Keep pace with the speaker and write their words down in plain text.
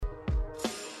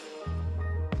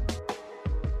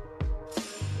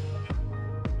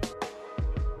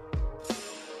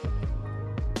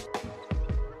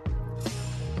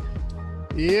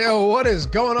Yeah, what is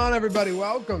going on, everybody?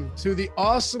 Welcome to the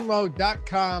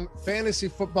awesomemo.com fantasy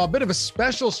football. Bit of a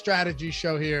special strategy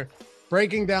show here,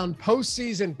 breaking down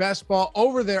postseason best ball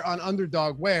over there on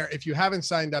Underdog, where if you haven't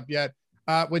signed up yet,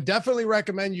 would definitely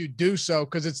recommend you do so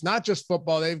because it's not just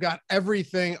football. They've got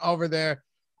everything over there.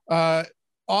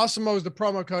 Awesomemo is the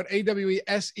promo code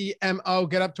AWESEMO.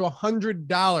 Get up to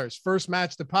 $100 first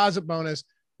match deposit bonus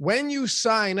when you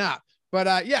sign up.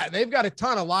 But yeah, they've got a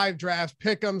ton of live drafts,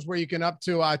 pick'ems where you can up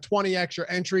to 20 extra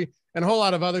entry and a whole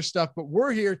lot of other stuff. But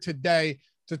we're here today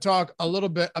to talk a little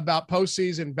bit about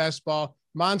postseason best ball,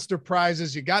 monster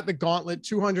prizes. You got the Gauntlet,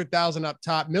 200,000 up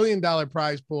top, $1 million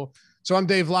prize pool. So I'm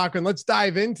Dave Lockren. Let's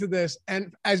dive into this.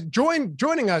 And as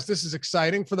joining us, this is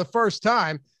exciting for the first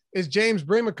time, is James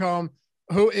Brimacombe,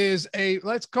 who is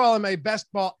let's call him a best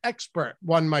ball expert,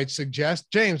 one might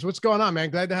suggest. James, what's going on, man?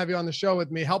 Glad to have you on the show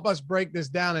with me. Help us break this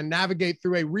down and navigate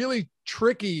through a really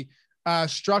tricky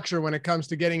structure when it comes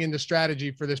to getting into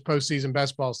strategy for this postseason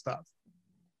best ball stuff.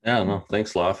 Yeah, no,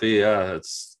 thanks, Laffy. Yeah,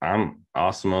 I'm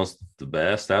Awesomemo's the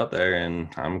best out there, and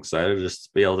I'm excited just to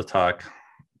be able to talk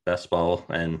best ball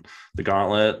and the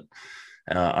Gauntlet.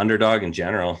 Underdog in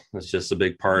general. It's just a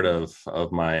big part of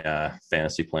my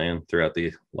fantasy playing throughout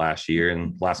the last year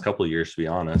and last couple of years, to be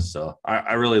honest. So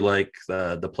I really like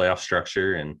the playoff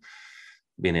structure and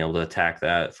being able to attack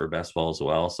that for best ball as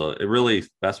well. So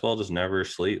best ball just never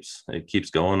sleeps. It keeps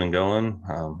going and going.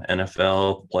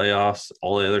 NFL, playoffs,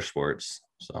 all the other sports.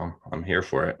 So I'm here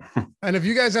for it. And if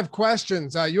you guys have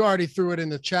questions, you already threw it in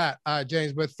the chat,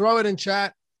 James, but throw it in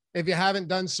chat. If you haven't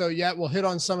done so yet, we'll hit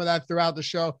on some of that throughout the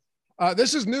show.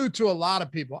 This is new to a lot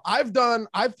of people. I've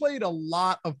played a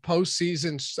lot of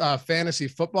postseason fantasy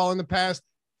football in the past,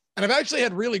 and I've actually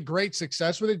had really great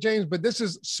success with it, James, but this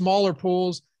is smaller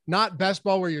pools, not best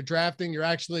ball where you're drafting. You're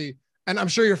actually, and I'm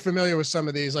sure you're familiar with some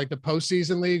of these, like the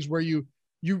postseason leagues where you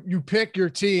pick your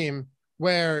team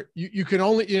where you can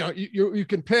only, you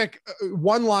can pick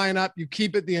one lineup, you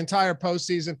keep it the entire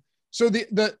postseason. So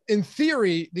in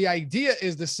theory, the idea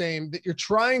is the same, that you're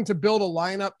trying to build a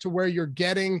lineup to where you're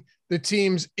getting the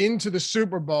teams into the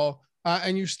Super Bowl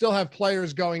and you still have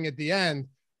players going at the end.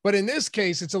 But in this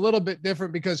case, it's a little bit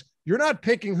different because you're not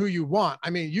picking who you want. I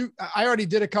mean, I already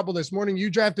did a couple this morning. You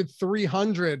drafted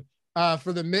 300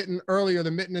 for the mitten earlier,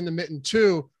 the mitten and the mitten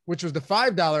 2, which was the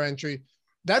 $5 entry.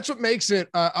 That's what makes it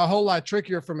a whole lot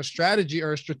trickier from a strategy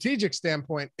or a strategic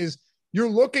standpoint, is you're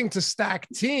looking to stack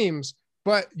teams,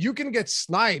 but you can get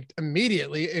sniped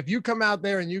immediately. If you come out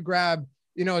there and you grab,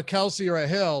 a Kelsey or a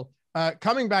Hill,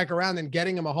 coming back around and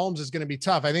getting a Mahomes is going to be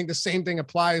tough. I think the same thing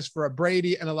applies for a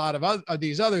Brady and a lot of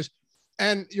these others.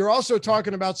 And you're also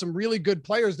talking about some really good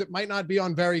players that might not be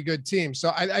on very good teams.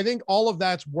 So I think all of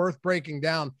that's worth breaking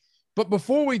down. But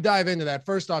before we dive into that,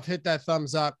 first off, hit that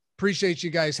thumbs up. Appreciate you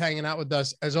guys hanging out with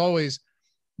us as always.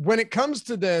 When it comes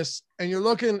to this and you're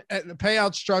looking at the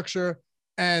payout structure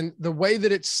and the way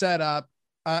that it's set up,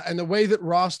 and the way that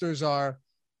rosters are,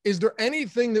 is there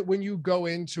anything that when you go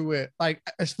into it, like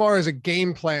as far as a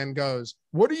game plan goes,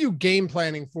 what are you game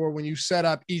planning for when you set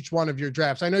up each one of your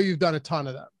drafts? I know you've done a ton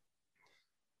of them.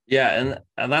 Yeah,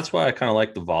 and that's why I kind of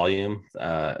like the volume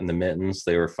and the mittens.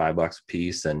 They were $5 a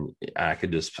piece, and I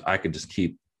could just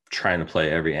keep trying to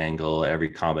play every angle, every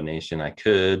combination I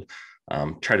could.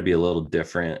 Try to be a little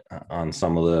different on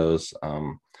some of those.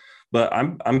 But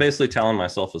I'm basically telling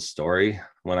myself a story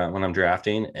when I'm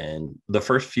drafting, and the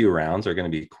first few rounds are going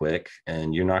to be quick,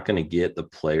 and you're not going to get the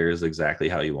players exactly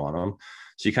how you want them.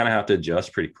 So you kind of have to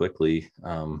adjust pretty quickly,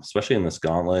 especially in this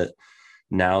Gauntlet.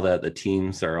 Now that the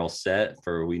teams are all set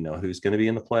we know who's going to be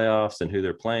in the playoffs and who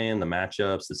they're playing, the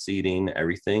matchups, the seeding,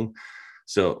 everything.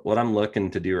 So what I'm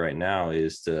looking to do right now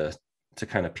is to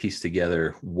kind of piece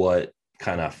together what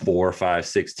kind of 4, 5,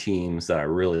 6 teams that I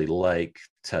really like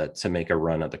to make a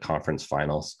run at the conference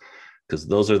finals, because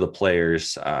those are the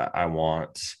players I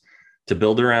want to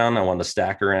build around. I want to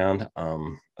stack around.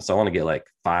 So I want to get like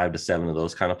 5 to 7 of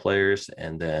those kind of players,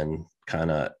 and then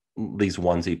kind of these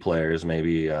onesie players,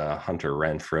 maybe Hunter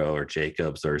Renfrow or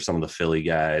Jacobs or some of the Philly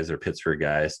guys or Pittsburgh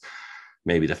guys,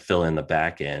 maybe to fill in the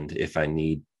back end if I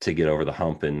need to get over the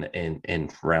hump in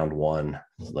round 1.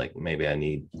 Like maybe I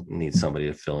need somebody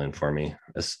to fill in for me.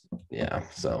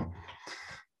 So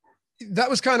that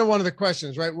was kind of one of the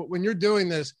questions, right? When you're doing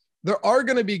this, there are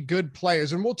going to be good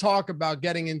players, and we'll talk about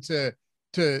getting into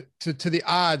the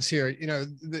odds here.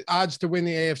 The odds to win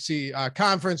the AFC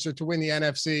conference or to win the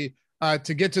NFC,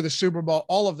 to get to the Super Bowl,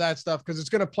 all of that stuff, because it's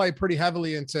going to play pretty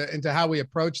heavily into how we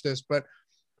approach this. But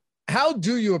how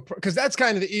do you, because that's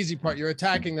kind of the easy part. You're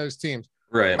attacking those teams.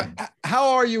 Right. How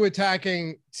are you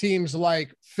attacking teams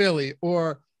like Philly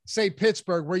or say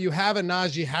Pittsburgh, where you have a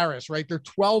Najee Harris, right? They're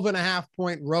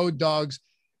 12.5-point road dogs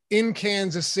in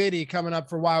Kansas City coming up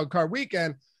for wild card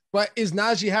weekend. But is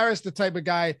Najee Harris the type of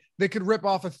guy that could rip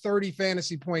off a 30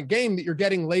 fantasy point game that you're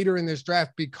getting later in this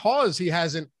draft because he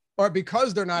hasn't, or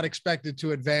because they're not expected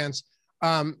to advance,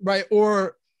 right?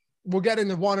 Or we'll get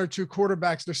into one or two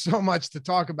quarterbacks. There's so much to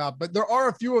talk about, but there are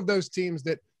a few of those teams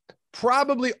that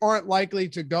probably aren't likely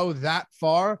to go that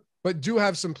far, but do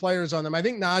have some players on them. I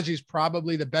think Najee is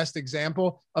probably the best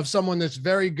example of someone that's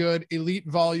very good, elite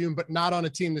volume, but not on a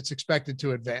team that's expected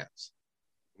to advance.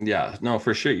 Yeah, no,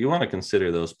 for sure. You want to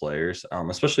consider those players,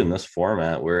 especially in this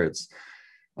format where it's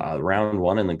round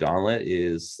one in the Gauntlet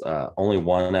is only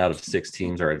 1 out of 6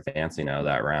 teams are advancing out of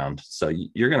that round. So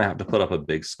you're going to have to put up a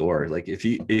big score. Like if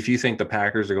you think the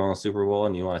Packers are going to the Super Bowl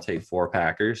and you want to take 4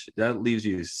 Packers, that leaves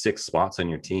you 6 spots on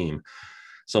your team.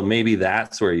 So maybe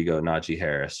that's where you go Najee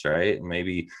Harris, right?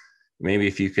 Maybe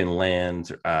if you can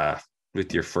land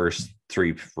with your first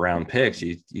 3 round picks,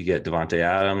 you get Devontae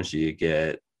Adams, you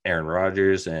get Aaron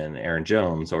Rodgers and Aaron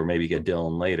Jones, or maybe get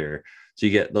Dylan later. So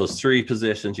you get those 3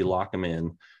 positions, you lock them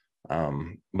in,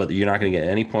 but you're not going to get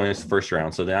any points first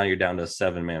round. So now you're down to a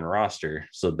 7-man roster.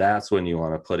 So that's when you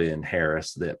want to put in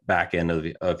Harris, the back end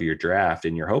of your draft,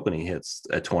 and you're hoping he hits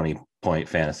a 20-point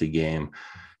fantasy game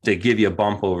to give you a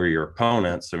bump over your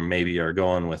opponents, or maybe you're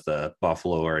going with a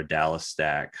Buffalo or a Dallas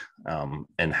stack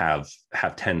and have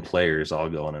 10 players all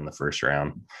going in the first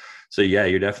round. So yeah,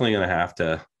 you're definitely going to have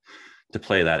to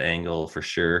play that angle for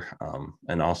sure.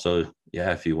 And also,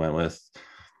 yeah, if you went with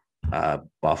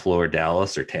Buffalo or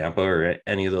Dallas or Tampa or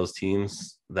any of those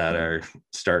teams that are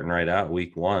starting right out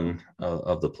week 1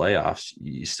 of the playoffs,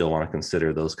 you still want to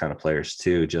consider those kind of players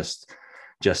too, just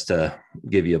to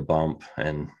give you a bump,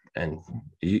 and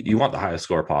you want the highest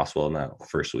score possible in that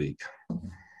first week.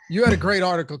 You had a great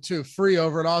article too, free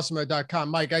over at awesome.com.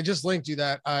 Mike, I just linked you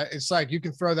that. It's like, you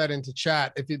can throw that into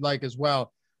chat if you'd like as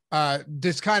well.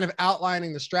 This kind of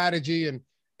outlining the strategy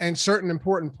and certain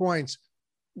important points.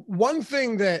 One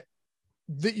thing that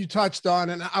you touched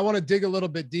on, and I want to dig a little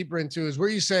bit deeper into, is where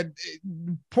you said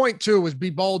point 2 was be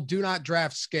bold, do not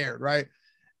draft scared, right?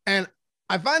 And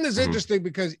I find this interesting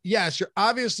because yes, you're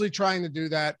obviously trying to do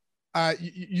that.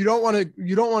 You don't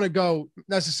want to go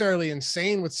necessarily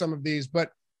insane with some of these,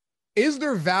 but is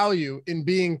there value in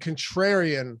being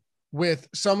contrarian with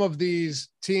some of these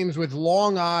teams with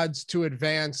long odds to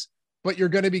advance, but you're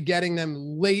going to be getting them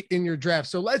late in your draft?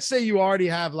 So let's say you already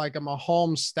have like a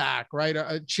Mahomes stack, right?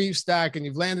 A Chiefs stack, and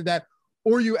you've landed that,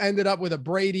 or you ended up with a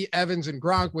Brady, Evans, and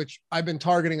Gronk, which I've been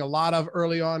targeting a lot of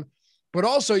early on. But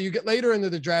also you get later into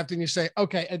the draft and you say,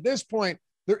 okay, at this point,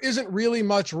 there isn't really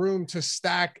much room to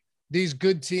stack these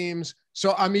good teams.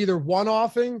 So I'm either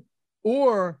one-offing,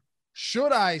 or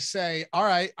should I say, all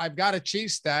right, I've got a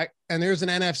Chiefs stack and there's an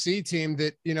NFC team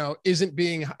that, isn't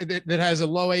being, that has a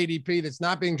low ADP, that's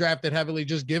not being drafted heavily,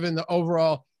 just given the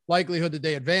overall likelihood that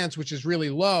they advance, which is really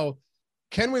low.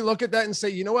 Can we look at that and say,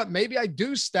 you know what, maybe I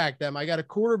do stack them. I got a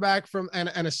quarterback and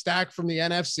a stack from the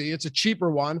NFC. It's a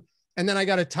cheaper one. And then I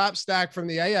got a top stack from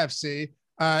the AFC.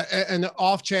 And the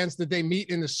off chance that they meet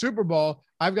in the Super Bowl,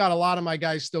 I've got a lot of my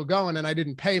guys still going, and I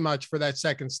didn't pay much for that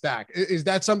second stack. Is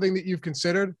that something that you've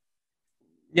considered?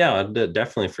 Yeah,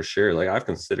 definitely, for sure. Like, I've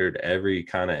considered every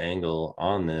kind of angle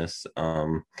on this.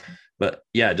 But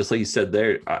yeah, just like you said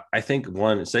there, I think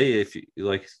say if you,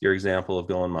 like your example of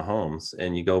going Mahomes,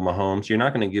 and you go Mahomes, you're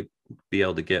not going to be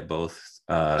able to get both.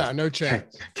 No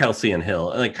chance. Kelsey and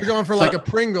Hill. Like, you're going for like a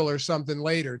Pringle or something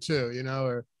later too,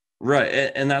 or.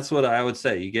 Right. And that's what I would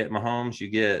say. You get Mahomes, you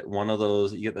get one of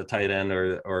those, you get the tight end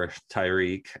or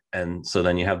Tyreek. And so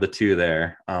then you have the 2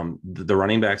 there. The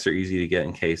running backs are easy to get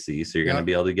in KC. So you're going to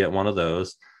be able to get one of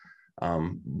those.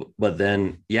 But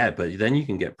then you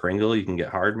can get Pringle, you can get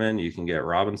Hardman, you can get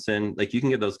Robinson. Like, you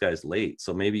can get those guys late.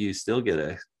 So maybe you still get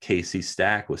a KC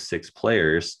stack with 6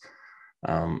 players.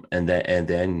 And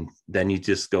then you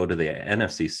just go to the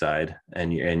NFC side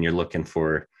and you're looking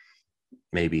for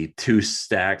maybe 2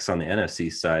 stacks on the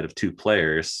NFC side of 2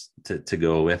 players to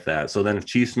go with that. So then if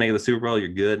Chiefs make the Super Bowl, you're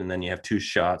good. And then you have 2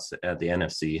 shots at the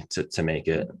NFC to make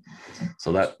it.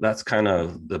 So that's kind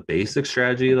of the basic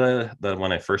strategy that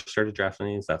when I first started drafting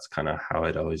these, that's kind of how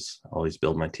I'd always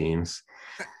build my teams.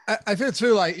 I feel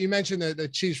too, like you mentioned the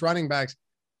Chiefs running backs.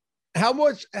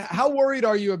 How worried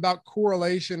are you about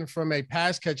correlation from a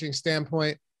pass catching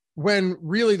standpoint, when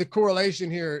really the correlation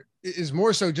here is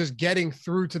more so just getting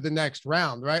through to the next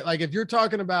round, right? Like, if you're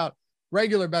talking about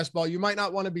regular best ball, you might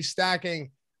not want to be stacking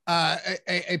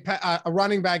a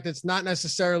running back that's not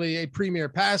necessarily a premier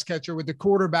pass catcher with the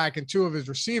quarterback and 2 of his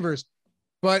receivers.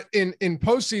 But in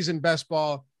postseason best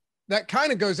ball, that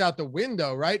kind of goes out the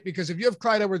window, right? Because if you have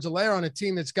Clyde Edwards-Helaire on a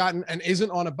team that's gotten and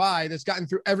isn't on a bye, that's gotten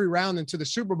through every round into the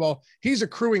Super Bowl, he's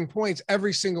accruing points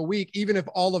every single week, even if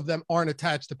all of them aren't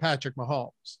attached to Patrick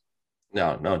Mahomes.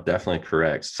 No, definitely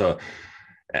correct. So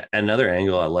another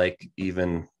angle I like,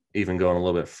 even going a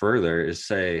little bit further, is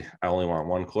say I only want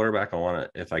one quarterback. I want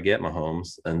it if I get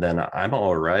Mahomes, and then I'm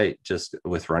all right just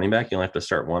with running back. You only have to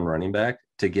start one running back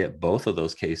to get both of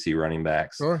those KC running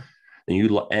backs. Sure.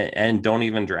 And don't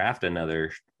even draft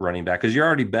another running back, because you're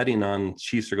already betting on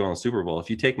Chiefs are going to the Super Bowl. If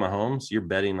you take Mahomes, you're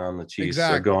betting on the Chiefs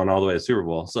are going all the way to the Super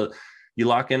Bowl. So you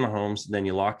lock in Mahomes, then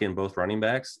you lock in both running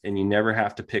backs, and you never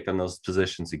have to pick on those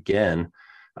positions again.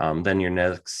 Then your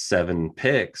next 7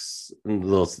 picks,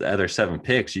 those other 7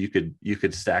 picks, you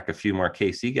could stack a few more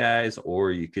KC guys,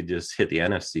 or you could just hit the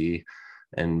NFC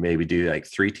and maybe do like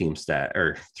 3-team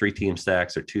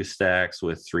stacks or 2 stacks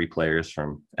with 3 players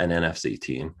from an NFC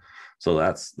team. So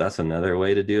that's another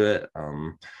way to do it.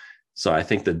 So I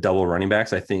think the double running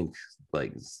backs, I think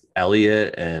like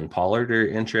Elliott and Pollard are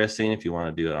interesting if you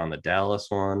want to do it on the Dallas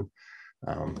one,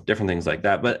 different things like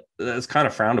that. But it's kind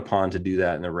of frowned upon to do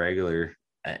that in the regular,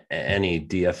 any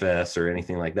DFS or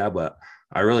anything like that. But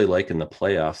I really like in the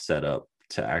playoff setup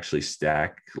to actually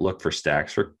look for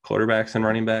stacks for quarterbacks and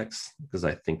running backs, because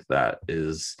I think that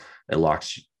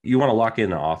you want to lock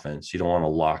in the offense. You don't want to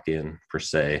lock in per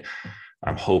se.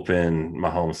 I'm hoping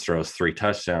Mahomes throws 3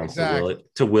 touchdowns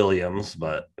to Williams,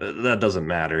 but that doesn't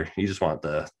matter. You just want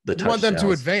the touchdowns. You want them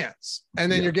to advance,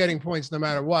 and then you're getting points no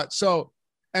matter what. So,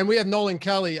 and we have Nolan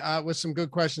Kelly with some good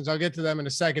questions. I'll get to them in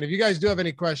a second. If you guys do have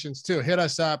any questions too, hit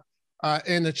us up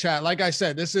in the chat. Like I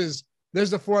said, there's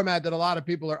the format that a lot of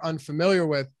people are unfamiliar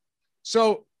with.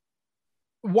 So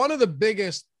one of the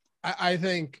biggest, I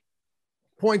think,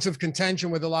 points of contention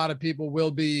with a lot of people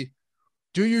will be,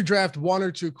 do you draft 1 or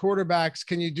 2 quarterbacks?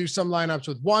 Can you do some lineups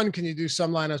with 1? Can you do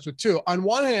some lineups with 2? On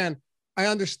one hand, I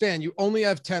understand you only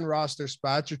have 10 roster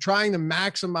spots. You're trying to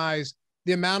maximize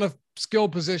the amount of skill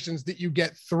positions that you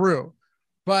get through.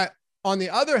 But on the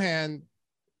other hand,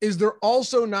 is there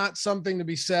also not something to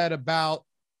be said about,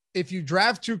 if you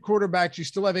draft 2 quarterbacks, you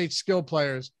still have 8 skill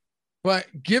players, but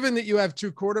given that you have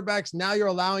 2 quarterbacks, now you're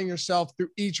allowing yourself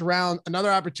through each round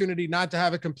another opportunity not to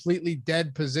have a completely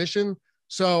dead position.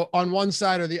 So on one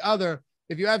side or the other,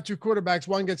 if you have 2 quarterbacks,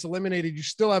 one gets eliminated, you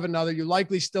still have another. You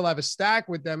likely still have a stack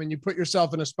with them, and you put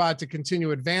yourself in a spot to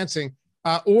continue advancing.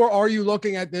 Or are you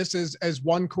looking at this as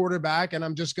one quarterback, and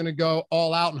I'm just going to go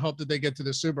all out and hope that they get to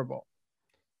the Super Bowl?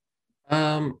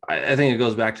 I think it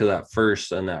goes back to that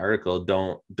first in the article.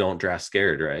 Don't draft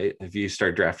scared, right? If you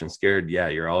start drafting scared, yeah,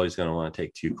 you're always going to want to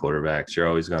take 2 quarterbacks. You're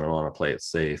always going to want to play it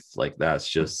safe. Like, that's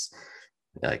just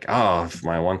like, oh, if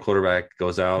my one quarterback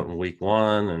goes out in week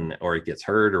 1 or he gets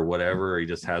hurt or whatever, or he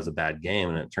just has a bad game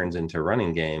and it turns into a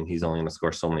running game, he's only going to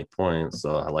score so many points.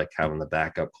 So I like having the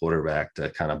backup quarterback to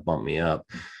kind of bump me up.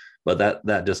 But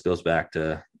that just goes back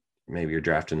to maybe you're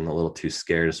drafting a little too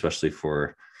scared, especially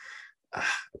for a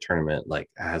tournament like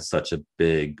has such a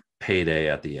big payday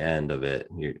at the end of it.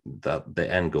 The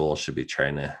end goal should be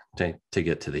trying to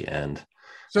get to the end.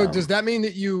 So does that mean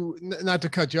that you, not to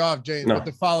cut you off, James, but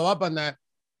to follow up on that,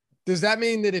 does that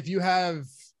mean that if you have,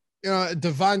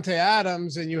 Devontae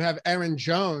Adams and you have Aaron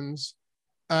Jones,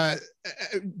 are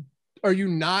you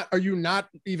not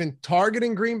even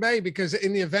targeting Green Bay? Because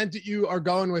in the event that you are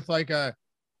going with like a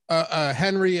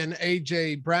Henry and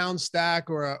AJ Brown stack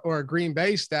or a Green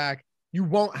Bay stack, you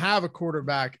won't have a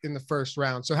quarterback in the first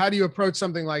round. So how do you approach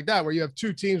something like that, where you have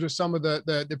 2 teams with some of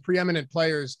the preeminent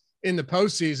players in the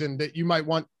postseason that you might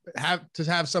want to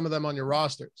have some of them on your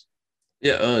rosters?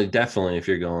 Yeah, definitely. If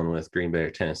you're going with Green Bay or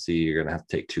Tennessee, you're going to have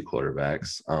to take 2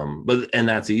 quarterbacks. And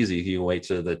that's easy. You wait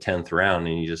to the 10th round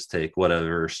and you just take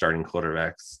whatever starting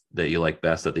quarterbacks that you like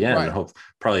best at the end. Right. And hope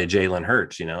probably a Jalen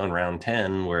Hurts, in round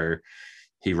 10, where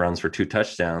he runs for 2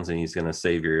 touchdowns and he's going to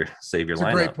save your that's lineup.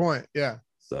 A great point. Yeah.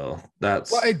 So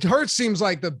it Hurts seems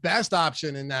like the best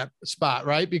option in that spot,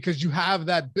 right? Because you have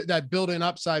that built-in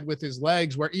upside with his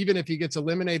legs, where even if he gets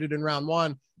eliminated in round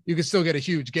 1, you can still get a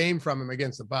huge game from him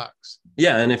against the Bucs.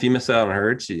 Yeah, and if you miss out on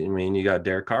Hurts, you got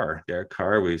Derek Carr. Derek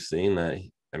Carr, we've seen that.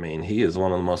 He is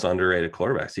one of the most underrated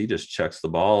quarterbacks. He just chucks the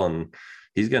ball, and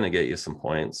he's going to get you some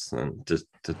points and just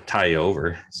to tie you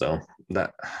over. So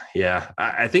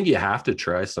I think you have to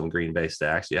try some Green Bay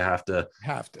stacks. You have to.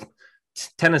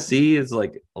 Tennessee is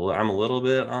like, I'm a little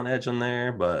bit on edge on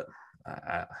there, but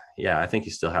I think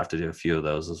you still have to do a few of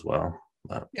those as well.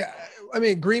 Yeah,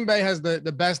 Green Bay has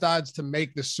the best odds to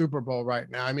make the Super Bowl right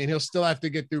now. He'll still have to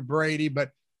get through Brady, but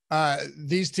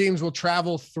these teams will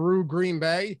travel through Green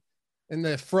Bay in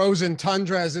the frozen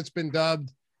tundra, as it's been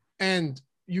dubbed. And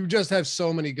you just have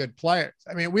so many good players.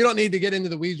 I mean, we don't need to get into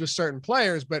the weeds with certain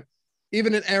players, but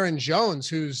even in Aaron Jones,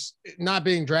 who's not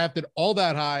being drafted all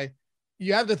that high,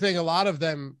 you have to think a lot of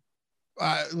them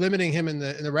limiting him in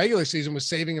the regular season was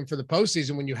saving him for the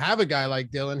postseason. When you have a guy like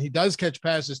Dillon, he does catch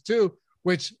passes too,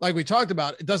 which, like we talked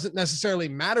about, it doesn't necessarily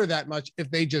matter that much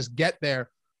if they just get there.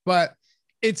 But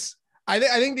I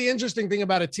think the interesting thing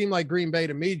about a team like Green Bay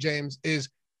to me, James, is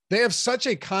they have such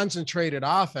a concentrated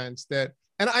offense that,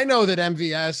 and I know that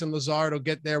MVS and Lazard will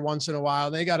get there once in a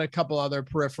while. They got a couple other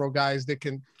peripheral guys that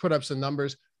can put up some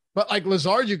numbers, but like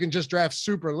Lazard, you can just draft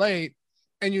super late.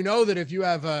 And you know that if you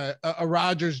have a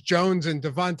Rodgers, Jones, and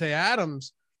Devontae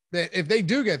Adams, that if they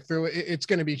do get through, it's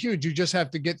going to be huge. You just have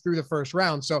to get through the first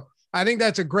round. So I think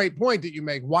that's a great point that you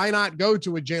make. Why not go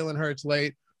to a Jalen Hurts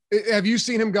late? Have you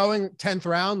seen him going 10th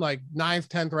round, like 9th,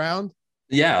 10th round?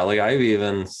 Yeah, like I've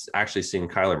even actually seen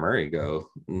Kyler Murray go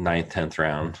 9th, 10th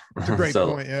round. That's a great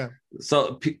point, yeah.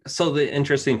 So the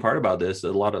interesting part about this,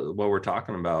 a lot of what we're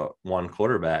talking about, one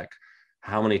quarterback,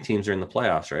 how many teams are in the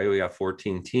playoffs, right? We got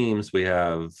 14 teams. We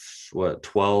have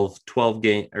 12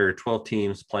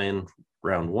 teams playing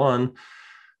round one.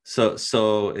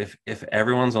 So if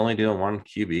everyone's only doing one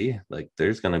QB, like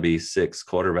there's going to be 6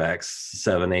 quarterbacks,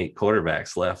 7, 8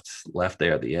 quarterbacks left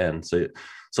there at the end. So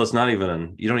it's not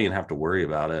even, you don't even have to worry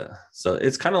about it. So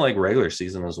it's kind of like regular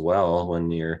season as well. When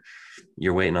you're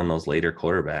waiting on those later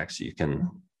quarterbacks,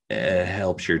 it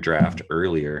helps your draft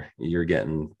earlier. You're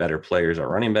getting better players at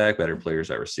running back, better players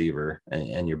at receiver,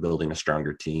 and you're building a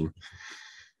stronger team.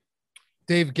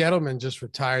 Dave Gettleman just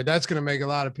retired. That's going to make a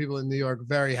lot of people in New York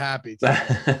very happy.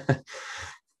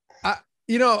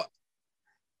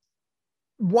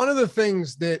 One of the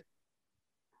things that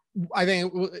I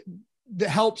think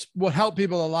that will help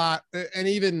people a lot, and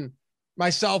even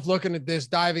myself looking at this,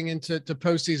 diving into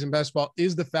postseason basketball,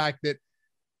 is the fact that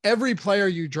every player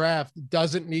you draft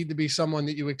doesn't need to be someone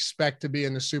that you expect to be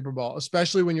in the Super Bowl,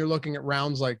 especially when you're looking at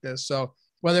rounds like this. So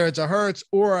whether it's a Hurts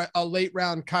or a late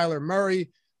round Kyler Murray,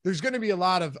 there's going to be a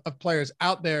lot of players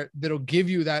out there that'll give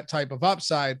you that type of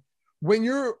upside.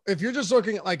 If you're just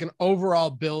looking at like an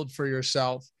overall build for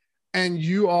yourself and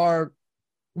you are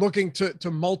looking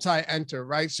to multi-enter,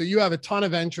 right? So you have a ton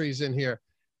of entries in here.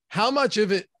 How much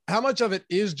of it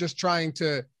is just trying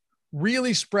to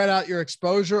really spread out your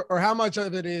exposure, or how much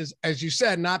of it is, as you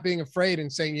said, not being afraid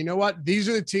and saying, you know what, these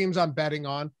are the teams I'm betting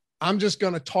on. I'm just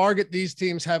going to target these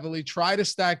teams heavily, try to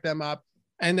stack them up.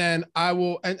 And then I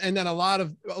will, and then a lot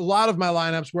of my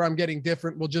lineups where I'm getting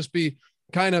different will just be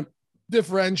kind of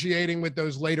differentiating with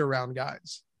those later round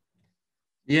guys.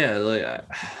 Yeah. Like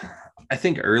I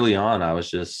think early on I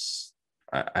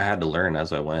had to learn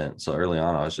as I went. So early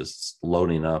on, I was just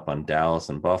loading up on Dallas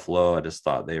and Buffalo. I just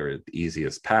thought they were the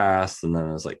easiest pass. And then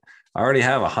I was like, I already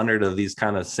have 100 of these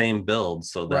kind of same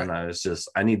builds. So then right.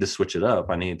 I need to switch it up.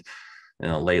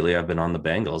 Lately I've been on the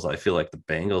Bengals. I feel like the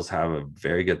Bengals have a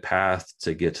very good path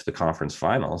to get to the conference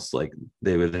finals. Like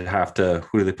they would have to,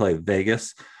 who do they play?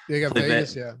 Vegas. They got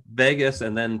Vegas, yeah. Vegas,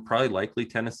 and then probably likely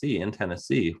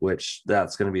Tennessee, which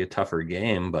that's going to be a tougher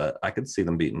game, but I could see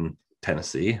them beating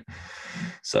Tennessee.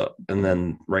 So, and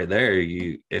then right there,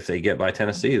 if they get by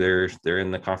Tennessee, they're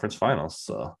in the conference finals.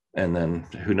 So, and then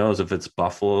who knows if it's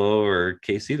Buffalo or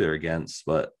KC they're against.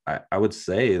 But I would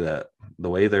say that the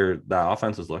way the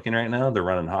offense is looking right now, they're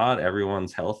running hot.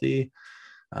 Everyone's healthy.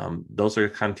 Those are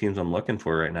the kind of teams I'm looking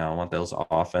for right now. I want those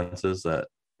offenses that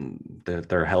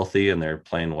they're healthy and they're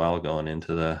playing well going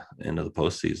into the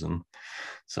postseason.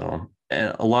 So,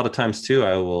 and a lot of times too,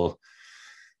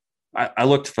 I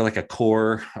looked for like a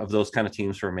core of those kind of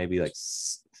teams for maybe like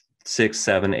 6,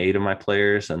 7, 8 of my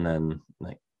players. And then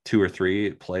like 2 or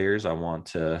 3 players I want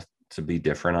to be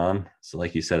different on. So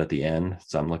like you said at the end,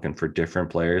 so I'm looking for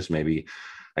different players. Maybe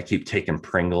I keep taking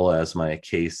Pringle as my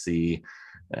KC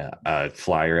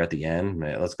flyer at the end.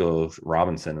 Let's go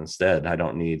Robinson instead. I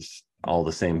don't need all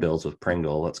the same builds with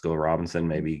Pringle. Let's go Robinson.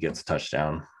 Maybe he gets a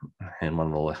touchdown in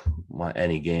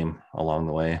any game along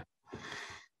the way.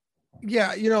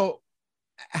 Yeah.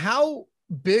 How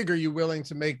big are you willing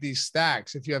to make these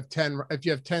stacks? If you have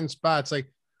 10 spots,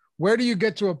 like where do you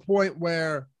get to a point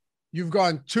where you've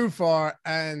gone too far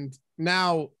and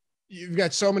now you've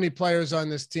got so many players on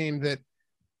this team that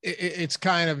it's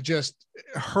kind of just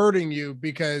hurting you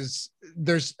because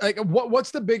there's like, what's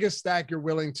the biggest stack you're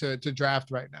willing to draft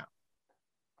right now?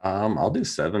 I'll do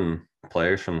 7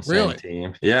 players from the same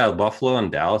team. Yeah, Buffalo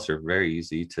and Dallas are very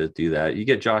easy to do that. You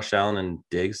get Josh Allen and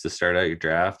Diggs to start out your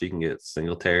draft. You can get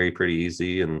Singletary pretty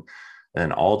easy, and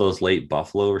all those late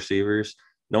Buffalo receivers.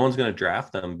 No one's going to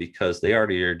draft them because they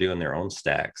already are doing their own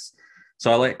stacks.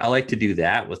 So I like to do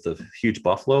that with the huge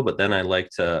Buffalo, but then I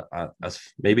like to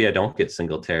maybe I don't get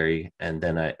Singletary, and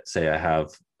then I say I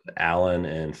have Allen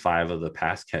and 5 of the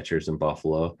pass catchers in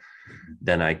Buffalo.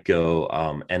 Then I go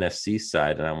NFC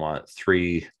side, and I want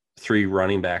three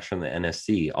running backs from the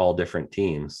NFC, all different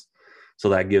teams. So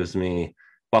that gives me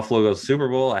Buffalo goes Super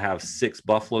Bowl. I have 6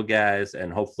 Buffalo guys,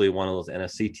 and hopefully one of those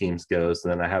NFC teams goes.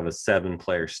 And then I have a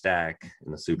 7-player stack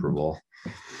in the Super Bowl.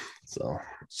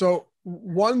 So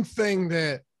one thing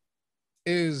that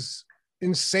is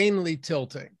insanely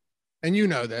tilting, and you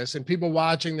know this, and people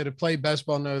watching that have played best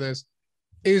ball know this,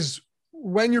 is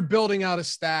when you're building out a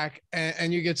stack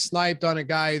and you get sniped on a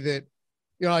guy that,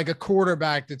 you know, like a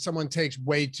quarterback that someone takes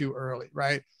way too early,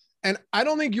 right? And I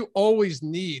don't think you always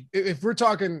need, if we're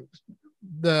talking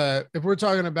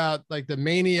about like the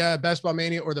mania, best ball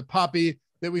mania, or the puppy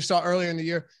that we saw earlier in the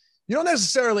year, you don't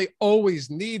necessarily always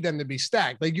need them to be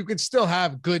stacked. Like you could still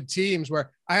have good teams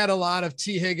where I had a lot of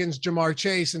T. Higgins, Jamar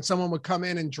Chase, and someone would come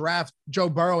in and draft Joe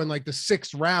Burrow in like the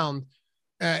 6th round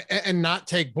and not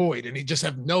take Boyd, and he just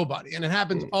have nobody. And it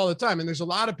happens all the time. And there's a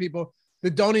lot of people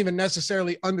that don't even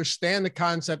necessarily understand the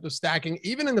concept of stacking,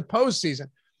 even in the postseason.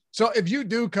 So if you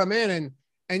do come in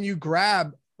and you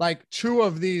grab like 2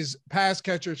 of these pass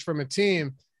catchers from a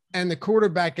team and the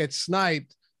quarterback gets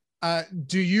sniped, are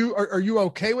you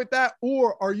okay with that?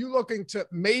 Or are you looking to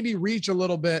maybe reach a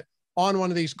little bit on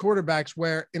one of these quarterbacks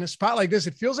where in a spot like this,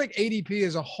 it feels like ADP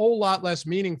is a whole lot less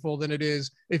meaningful than it is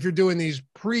if you're doing these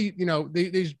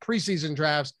these preseason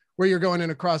drafts where you're going in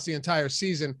across the entire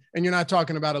season and you're not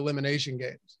talking about elimination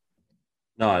games?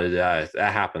 No, that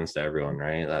happens to everyone,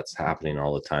 right? That's happening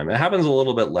all the time. It happens a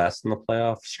little bit less in the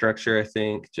playoff structure, I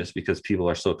think, just because people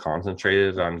are so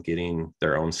concentrated on getting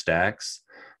their own stacks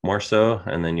more so,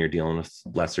 and then you're dealing with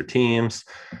lesser teams.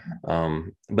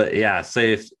 But yeah,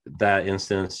 say if that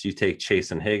instance you take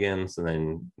Chase and Higgins, and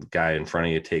then the guy in front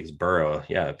of you takes Burrow,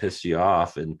 yeah, it pisses you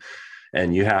off,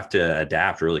 and you have to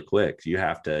adapt really quick. You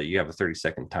have a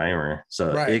 30-second timer,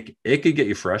 so right. it could get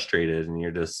you frustrated,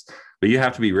 and but you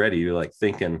have to be ready. You're like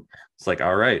thinking, it's like,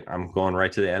 all right, I'm going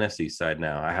right to the NFC side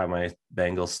now. I have my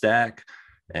Bengals stack,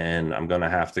 and I'm going to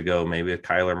have to go maybe with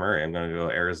Kyler Murray. I'm going to go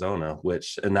Arizona,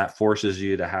 and that forces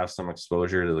you to have some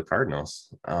exposure to the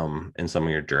Cardinals in some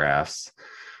of your drafts,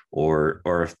 or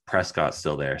if Prescott's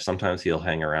still there, sometimes he'll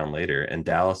hang around later, and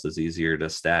Dallas is easier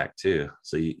to stack too.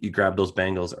 So you grab those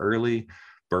Bengals early,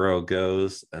 Burrow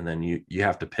goes, and then you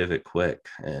have to pivot quick.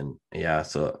 And yeah,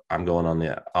 so I'm going on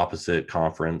the opposite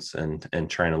conference and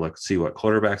trying to see what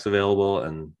quarterback's available,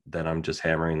 and then I'm just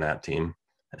hammering that team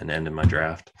and ending my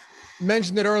draft.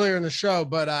 Mentioned it earlier in the show,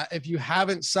 but if you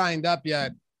haven't signed up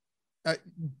yet,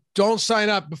 don't sign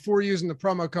up before using the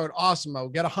promo code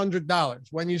AWESOMO. Get $100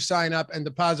 when you sign up and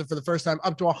deposit for the first time,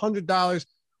 up to $100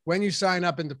 when you sign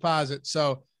up and deposit.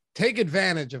 So take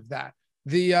advantage of that.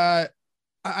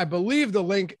 I believe the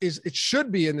link it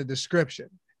should be in the description.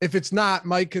 If it's not,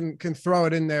 Mike can throw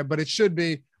it in there, but it should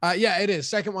be. Yeah, it is.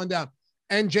 Second one down.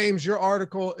 And James, your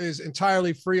article is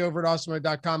entirely free over at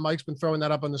awesemo.com. Mike's been throwing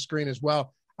that up on the screen as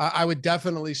well. I would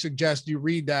definitely suggest you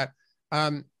read that.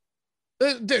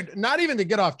 Dude, not even to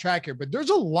get off track here, but there's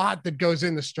a lot that goes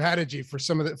in the strategy for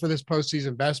for this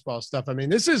postseason best ball stuff. I mean,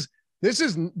 this is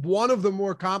one of the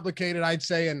more complicated, I'd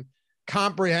say, and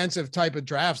comprehensive type of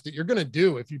drafts that you're going to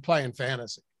do if you play in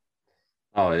fantasy.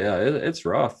 Oh yeah, it's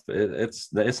rough.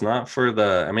 It's not for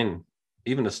the, I mean,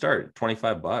 even to start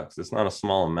 $25, it's not a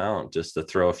small amount just to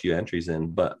throw a few entries in,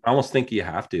 but I almost think you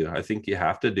have to. I think you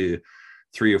have to do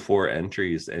 3 or 4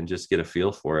 entries and just get a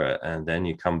feel for it. And then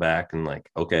you come back and like,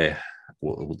 okay,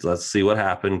 well, let's see what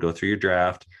happened, go through your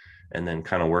draft, and then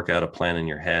kind of work out a plan in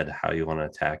your head, how you want to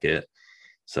attack it.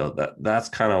 So that's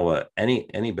kind of what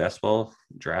any best ball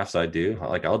drafts I do.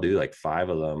 Like I'll do like 5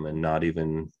 of them and not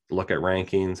even look at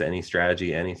rankings, any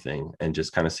strategy, anything, and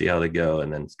just kind of see how they go.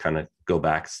 And then kind of go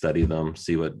back, study them,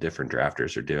 see what different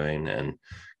drafters are doing, and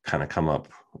kind of come up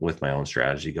with my own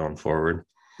strategy going forward.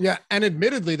 Yeah. And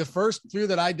admittedly, the first few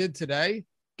that I did today,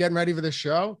 getting ready for the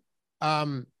show,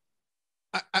 I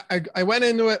went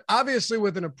into it obviously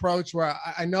with an approach where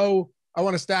I know I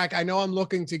want to stack. I know I'm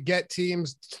looking to get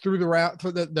teams through the round,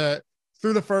 through the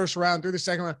first round, through the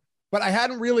second round, but I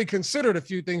hadn't really considered a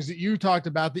few things that you talked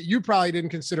about that you probably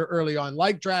didn't consider early on,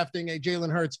 like drafting a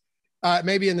Jalen Hurts,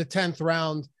 maybe in the 10th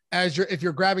round, if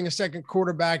you're grabbing a second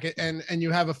quarterback and you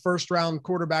have a first round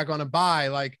quarterback on a bye,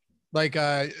 like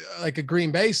a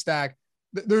Green Bay stack.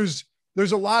 There's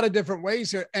a lot of different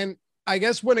ways here. And I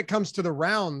guess when it comes to the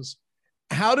rounds,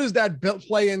 how does that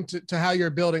play into how you're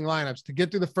building lineups to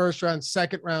get through the first round,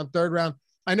 second round, third round?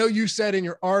 I know you said in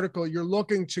your article, you're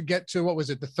looking to get to, what was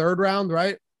it, the 3rd round,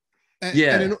 right?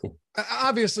 Yeah.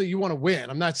 Obviously you want to win.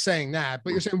 I'm not saying that,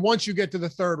 but you're saying once you get to the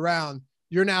third round,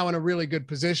 you're now in a really good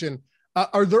position.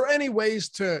 Are there any ways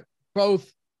to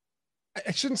both,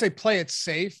 I shouldn't say play it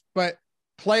safe, but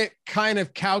play it kind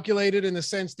of calculated in the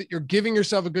sense that you're giving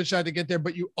yourself a good shot to get there,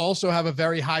 but you also have a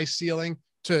very high ceiling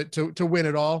to win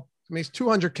it all? I mean, it's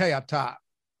 200K up top.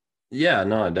 Yeah,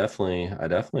 no, I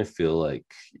definitely feel like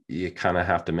you kind of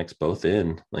have to mix both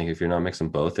in. Like if you're not mixing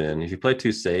both in, if you play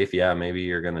too safe, yeah, maybe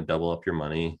you're going to double up your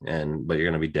money but you're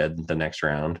going to be dead the next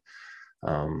round.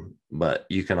 But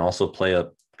you can also play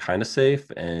up kind of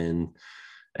safe and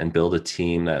build a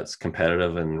team that's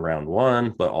competitive in round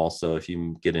one. But also if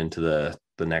you get into the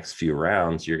next few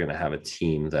rounds, you're going to have a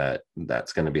team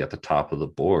that's going to be at the top of the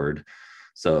board.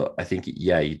 So I think,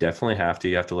 yeah, you definitely have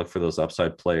to look for those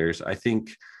upside players. I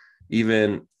think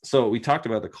even so, we talked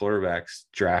about the quarterbacks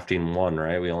drafting one,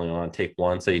 right? We only want to take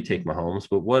one. Say you take Mahomes,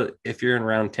 but what if you're in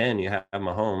round 10, you have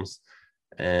Mahomes,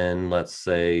 and let's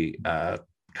say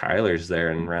Kyler's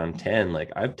there in round 10.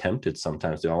 Like I've tempted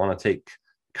sometimes. Do I want to take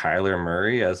Kyler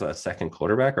Murray as a second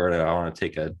quarterback, or do I want to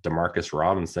take a Demarcus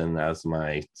Robinson as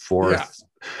my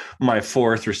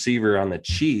fourth receiver on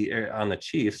the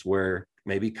Chiefs, where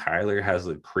maybe Kyler has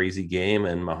a crazy game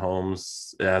and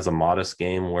Mahomes has a modest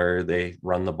game where they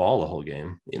run the ball the whole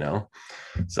game, you know?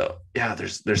 So yeah,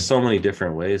 there's so many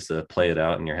different ways to play it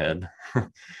out in your head.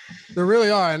 There really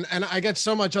are. And I get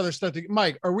so much other stuff.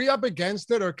 Mike, are we up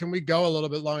against it or can we go a little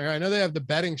bit longer? I know they have the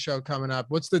betting show coming up.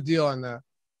 What's the deal on that?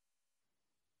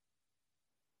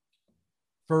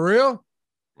 For real?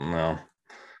 No.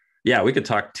 Yeah, we could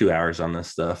talk 2 hours on this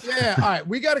stuff. Yeah. All right.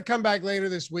 We got to come back later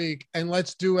this week and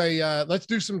let's do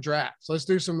some drafts. Let's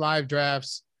do some live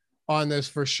drafts on this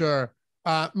for sure.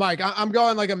 Mike, I'm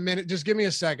going like a minute. Just give me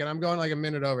a second. I'm going like a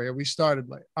minute over here. We started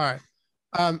late. All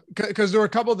right. Because there were a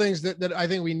couple of things that I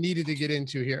think we needed to get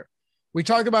into here. We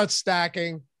talked about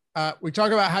stacking. We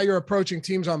talk about how you're approaching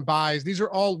teams on buys. These are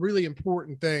all really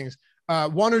important things.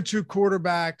 One or two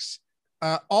quarterbacks,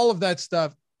 all of that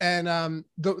stuff. And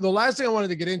the last thing I wanted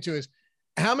to get into is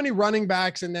how many running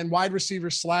backs and then wide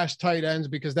receivers / tight ends,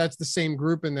 because that's the same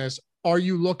group in this, are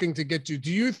you looking to get to?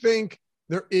 Do you think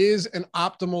there is an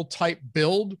optimal type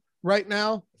build right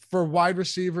now for wide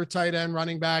receiver, tight end,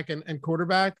 running back, and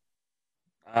quarterback?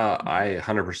 I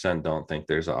 100% don't think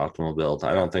there's an optimal build.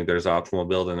 I don't think there's an optimal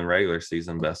build in the regular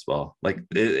season best ball. Like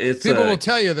it's people will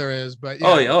tell you there is, but yeah.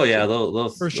 Oh yeah, they'll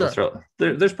for sure.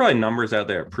 There's probably numbers out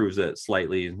there that proves it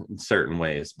slightly in certain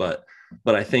ways, but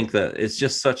I think that it's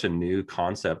just such a new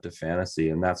concept of fantasy,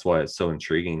 and that's why it's so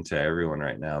intriguing to everyone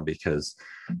right now, because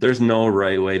there's no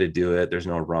right way to do it. There's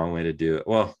no wrong way to do it.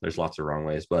 Well, there's lots of wrong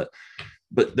ways, but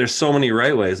there's so many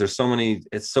right ways. There's so many.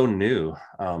 It's so new.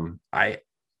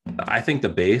 I think the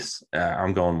base,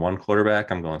 I'm going one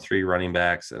quarterback, I'm going 3 running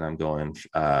backs, and I'm going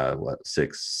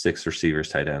six receivers,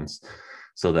 tight ends.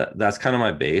 So that's kind of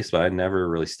my base, but I never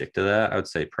really stick to that. I would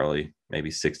say probably maybe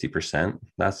 60%.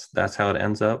 That's how it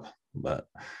ends up. But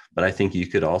I think you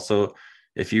could also,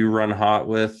 if you run hot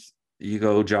you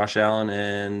go Josh Allen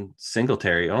and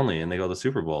Singletary only, and they go to the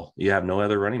Super Bowl, you have no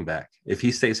other running back. If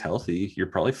he stays healthy, you're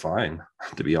probably fine,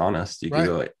 to be honest. You can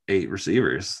go 8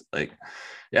 receivers. Like,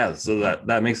 yeah, so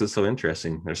that makes it so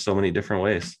interesting. There's so many different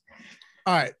ways.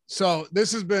 All right. So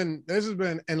this has been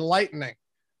enlightening.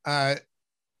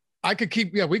 We could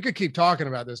keep talking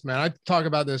about this, man. I talk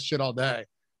about this shit all day.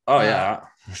 Oh yeah,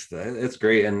 it's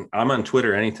great. And I'm on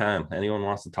Twitter anytime anyone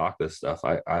wants to talk this stuff.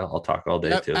 I'll talk all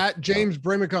day too. At James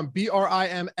Brimacombe,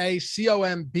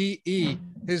 BRIMACOMBE.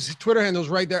 His Twitter handle's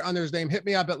right there under his name. Hit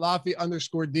me up at Laffy_D,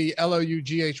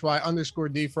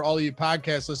 LOUGHY_D for all of you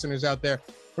podcast listeners out there.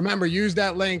 Remember, use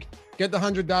that link, get the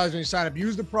 $100 when you sign up.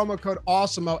 Use the promo code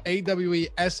AWESEMO,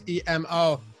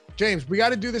 AWESEMO. James, we got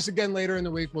to do this again later in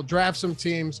the week. We'll draft some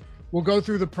teams. We'll go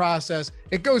through the process.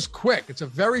 It goes quick. It's a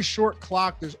very short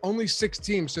clock. There's only 6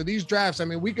 teams. So these drafts, I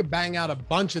mean, we could bang out a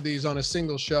bunch of these on a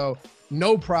single show.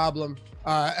 No problem.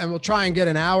 And we'll try and get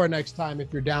an hour next time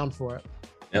if you're down for it.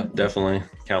 Yep, definitely.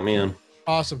 Count me in.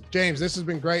 Awesome. James, this has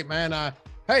been great, man.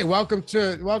 Hey, welcome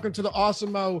to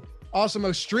the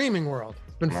Awesemo streaming world.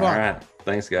 It's been fun. All right.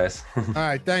 Thanks, guys. All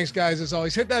right. Thanks, guys. As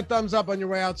always, hit that thumbs up on your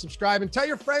way out. Subscribe and tell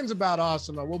your friends about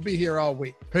Awesemo. We'll be here all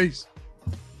week. Peace.